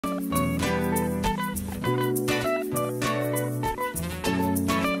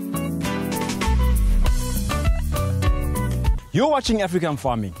You're watching African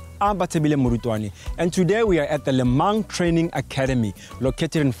Farming. I'm Bathabile Modutoane, and today we are at the Lemang Training Academy,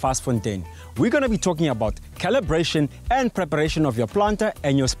 located in Vastfontein. We're going to be talking about calibration and preparation of your planter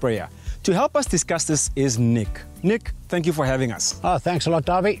and your sprayer. To help us discuss this is Nic. Nic, thank you for having us. Oh, thanks a lot,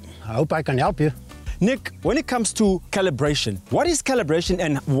 Darby. I hope I can help you. Nic, when it comes to calibration, what is calibration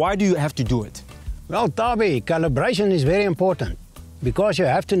and why do you have to do it? Well, Darby, calibration is very important because you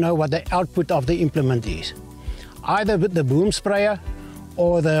have to know what the output of the implement is, either with the boom sprayer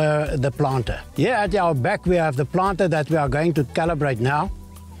or the planter. Here at our back we have the planter that we are going to calibrate now.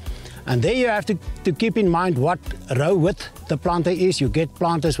 And there you have to keep in mind what row width the planter is. You get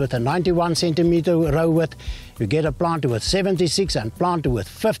planters with a 91 centimeter row width, you get a planter with 76 and planter with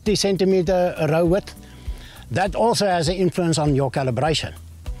 50 centimeter row width. That also has an influence on your calibration.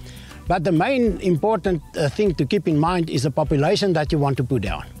 But the main important thing to keep in mind is the population that you want to put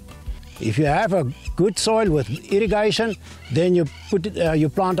down. If you have a good soil with irrigation, then you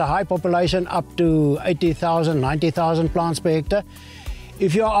plant a high population up to 80,000, 90,000 plants per hectare.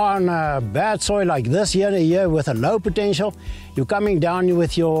 If you're on a bad soil like this here with a low potential, you're coming down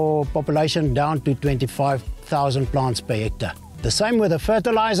with your population down to 25,000 plants per hectare. The same with the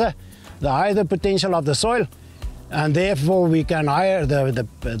fertilizer, the higher the potential of the soil, and therefore we can higher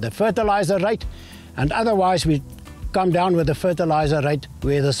the fertilizer rate, and otherwise we come down with the fertilizer rate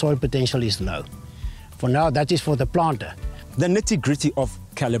where the soil potential is low. For now, that is for the planter. The nitty-gritty of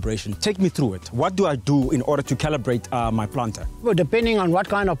calibration, take me through it. What do I do in order to calibrate my planter? Well, depending on what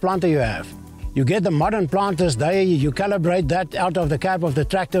kind of planter you have. You get the modern planters, you calibrate that out of the cab of the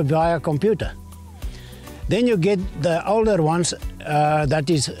tractor via computer. Then you get the older ones that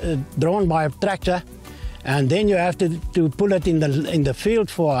is drawn by a tractor, and then you have to pull it in the field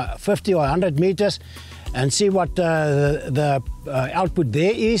for 50 or 100 meters and see what the output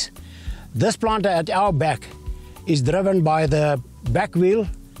there is. This planter at our back is driven by the back wheel,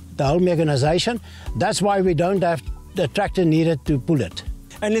 the whole mechanization. That's why we don't have the tractor needed to pull it.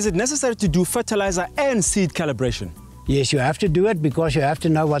 And is it necessary to do fertilizer and seed calibration? Yes, you have to do it because you have to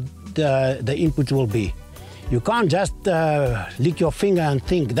know what the input will be. You can't just lick your finger and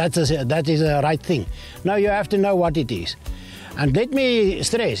think that is the right thing. No, you have to know what it is. And let me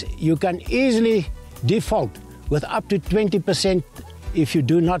stress, you can easily default with up to 20% if you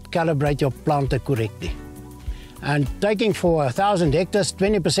do not calibrate your planter correctly. And taking for 1,000 hectares,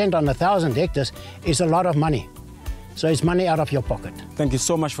 20% on 1,000 hectares is a lot of money. So it's money out of your pocket. Thank you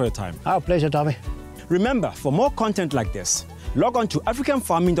so much for your time. Our pleasure, Tommy. Remember, for more content like this, log on to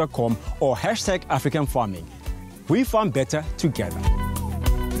africanfarming.com or #AfricanFarming. We farm better together.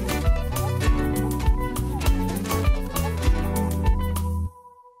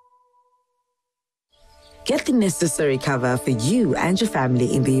 Get the necessary cover for you and your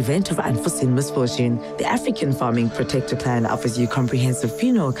family in the event of unforeseen misfortune. The African Farming Protector Plan offers you comprehensive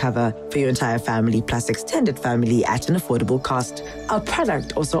funeral cover for your entire family plus extended family at an affordable cost. Our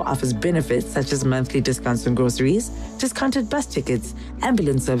product also offers benefits such as monthly discounts on groceries, discounted bus tickets,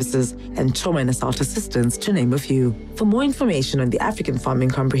 ambulance services, and trauma and assault assistance, to name a few. For more information on the African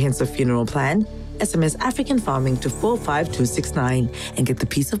Farming Comprehensive Funeral Plan, SMS African Farming to 45269 and get the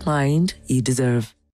peace of mind you deserve.